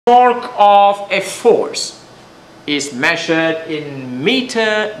torque of a force is measured in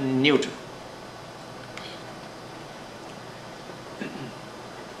meter Newton.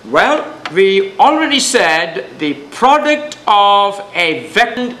 Well, we already said the product of a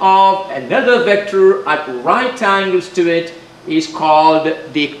vector of another vector at right angles to it is called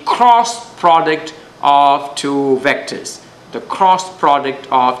the cross product of two vectors. The cross product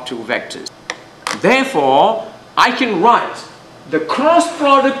of two vectors. Therefore, I can write the cross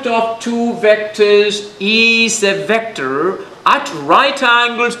product of two vectors is a vector at right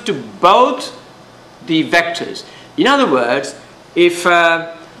angles to both the vectors. In other words, if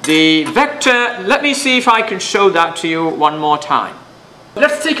the vector, let me see if I can show that to you one more time.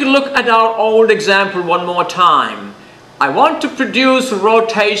 Let's take a look at our old example one more time. I want to produce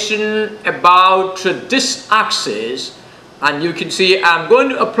rotation about this axis, and you can see I'm going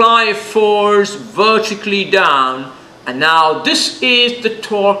to apply a force vertically down, and now this is the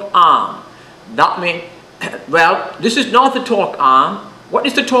torque arm. That means, well, this is not the torque arm. What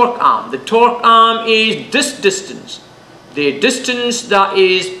is the torque arm? The torque arm is this distance. The distance that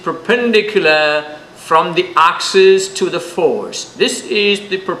is perpendicular from the axis to the force. This is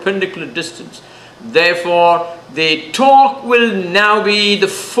the perpendicular distance. Therefore, the torque will now be the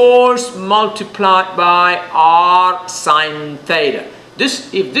force multiplied by r sine theta.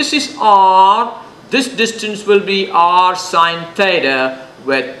 If this is r, this distance will be r sine theta,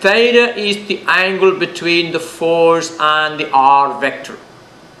 where theta is the angle between the force and the r vector.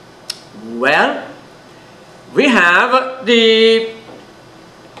 Well, we have the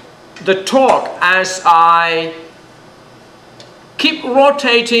torque. As I keep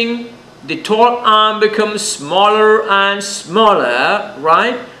rotating, the torque arm becomes smaller and smaller,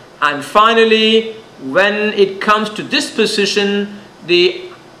 right? And finally, when it comes to this position, the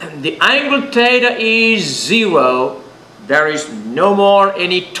angle theta is 0. There is no more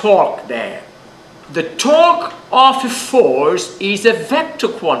any torque there. The torque of a force is a vector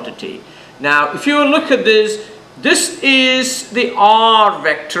quantity. Now, if you look at this, this is the r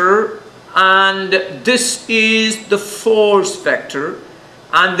vector and this is the force vector,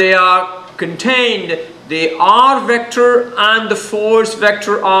 and they are contained, the r vector and the force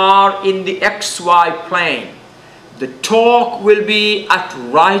vector are in the xy plane. The torque will be at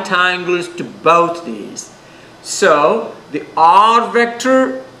right angles to both these. So, the r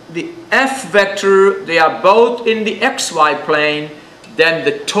vector, the f vector, they are both in the xy plane. Then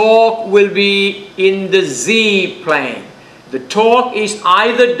the torque will be in the z plane. The torque is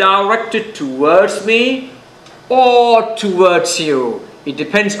either directed towards me or towards you. It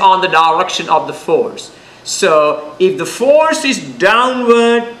depends on the direction of the force. So if the force is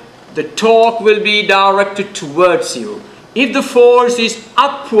downward, the torque will be directed towards you. If the force is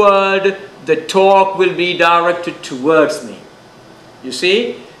upward, the torque will be directed towards me. You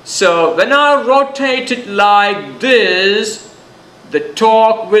see? So when I rotate it like this, the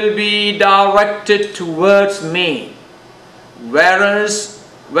torque will be directed towards me. Whereas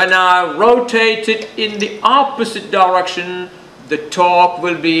when I rotate it in the opposite direction, the torque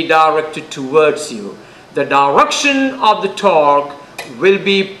will be directed towards you. The direction of the torque will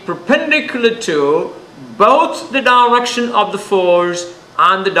be perpendicular to both the direction of the force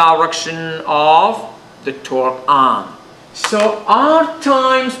and the direction of the torque arm. So r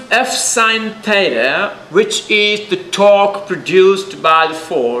times f sine theta, which is the torque produced by the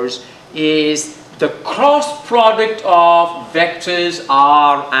force, is the cross product of vectors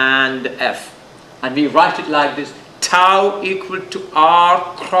r and f. And we write it like this: tau equal to r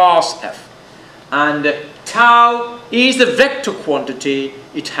cross f. And tau is a vector quantity.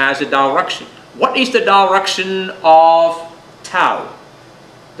 It has a direction. What is the direction of tau?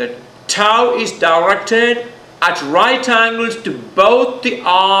 The tau is directed at right angles to both the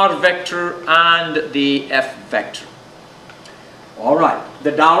r vector and the f vector. Alright,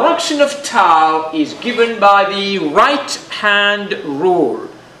 the direction of tau is given by the right hand rule.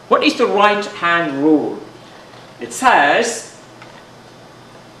 What is the right hand rule? It says,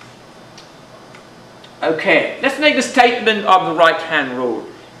 okay, let's make the statement of the right hand rule.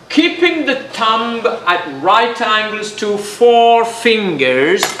 Keeping the thumb at right angles to 4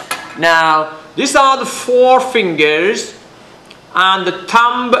 fingers. Now, these are the 4 fingers and the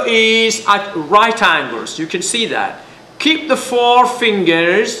thumb is at right angles. You can see that. Keep the 4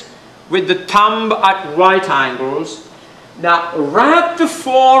 fingers with the thumb at right angles. Now wrap the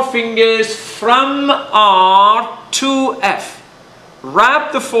 4 fingers from R to F.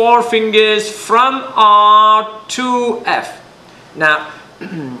 Wrap the 4 fingers from R to F. Now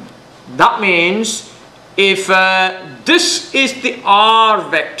that means if this is the R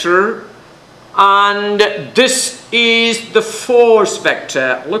vector and this is the force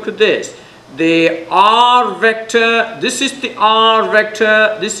vector. Look at this. The r vector, this is the r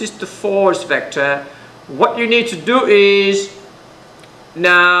vector, this is the force vector. What you need to do is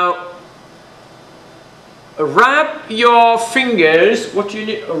now wrap your fingers,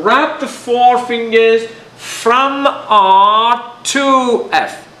 wrap the four fingers from R to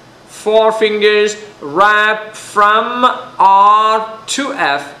F. Four fingers wrap from R to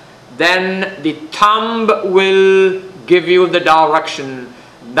F. Then the thumb will give you the direction.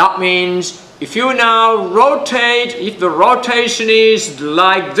 That means if you now rotate, if the rotation is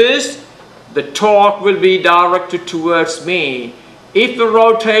like this, the torque will be directed towards me. If the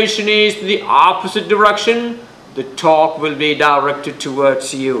rotation is the opposite direction, the torque will be directed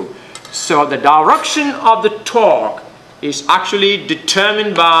towards you. So the direction of the torque is actually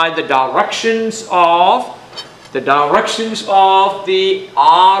determined by the directions of the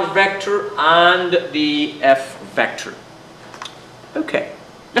r vector and the f vector. Okay,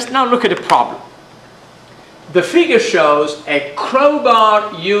 let's now look at a problem. The figure shows a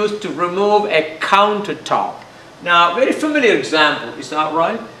crowbar used to remove a countertop. Now, very familiar example, is that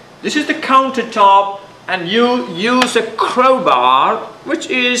right? This is the countertop and you use a crowbar which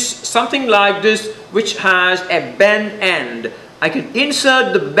is something like this, which has a bent end. I can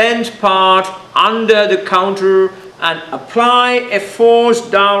insert the bent part under the counter and apply a force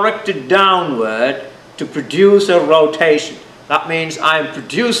directed downward to produce a rotation. That means I am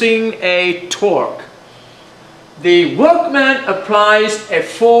producing a torque. The workman applies a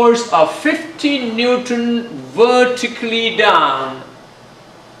force of 50 Newton vertically down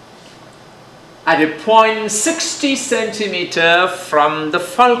at a point 60 centimeter from the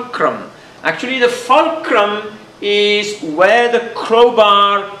fulcrum. Actually, the fulcrum is where the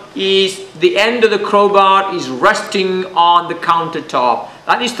crowbar is, the end of the crowbar is resting on the countertop.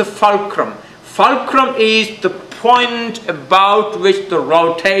 That is the fulcrum. Fulcrum is the point about which the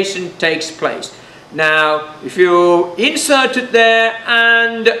rotation takes place. Now, if you insert it there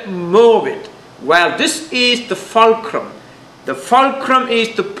and move it, well, this is the fulcrum. The fulcrum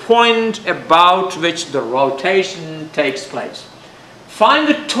is the point about which the rotation takes place. Find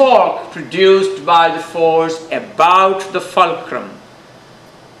the torque produced by the force about the fulcrum.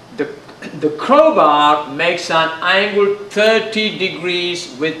 The crowbar makes an angle 30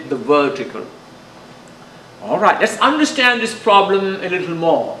 degrees with the vertical. Alright, let's understand this problem a little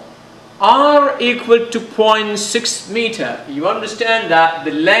more. R equal to 0.6 meter. You understand that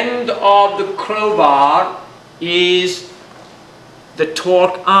the length of the crowbar is the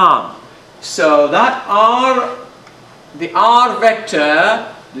torque arm. So that R, the R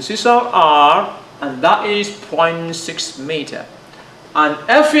vector, this is our R, and that is 0.6 meter. And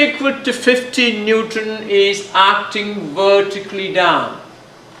F equal to 50 Newton is acting vertically down.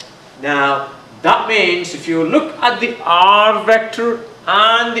 Now, that means if you look at the R vector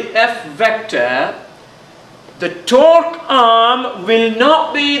and the F vector, the torque arm will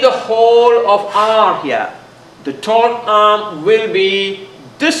not be the whole of R here. The torque arm will be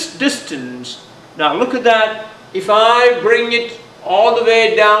this distance. Now look at that. If I bring it all the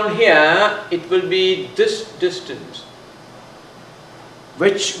way down here, it will be this distance,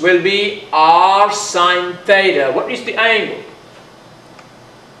 which will be R sine theta. What is the angle?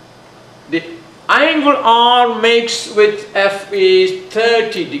 The angle R makes with F is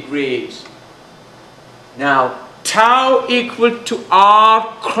 30 degrees. Now, tau equal to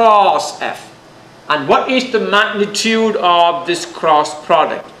R cross F. And what is the magnitude of this cross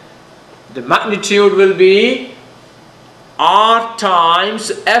product? The magnitude will be R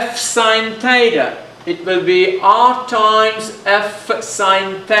times F sine theta. It will be R times F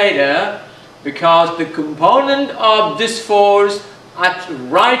sine theta, because the component of this force at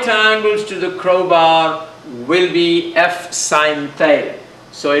right angles to the crowbar will be F sine theta.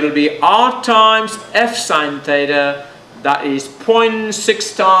 So it will be R times F sine theta, that is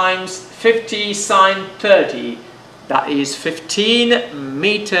 0.6 times 50 sine 30, that is 15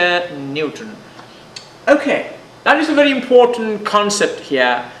 meter Newton. Okay, that is a very important concept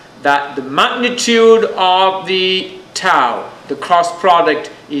here, that the magnitude of the tau, the cross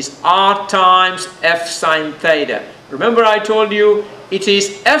product, is R times F sine theta. Remember I told you it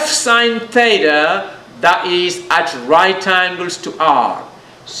is F sine theta that is at right angles to R.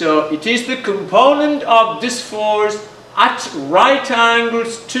 So it is the component of this force at right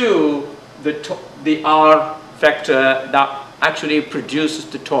angles to the R vector that actually produces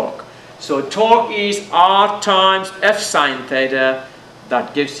the torque. So torque is R times F sine theta,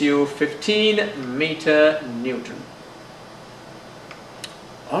 that gives you 15 meter Newton.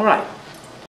 Alright.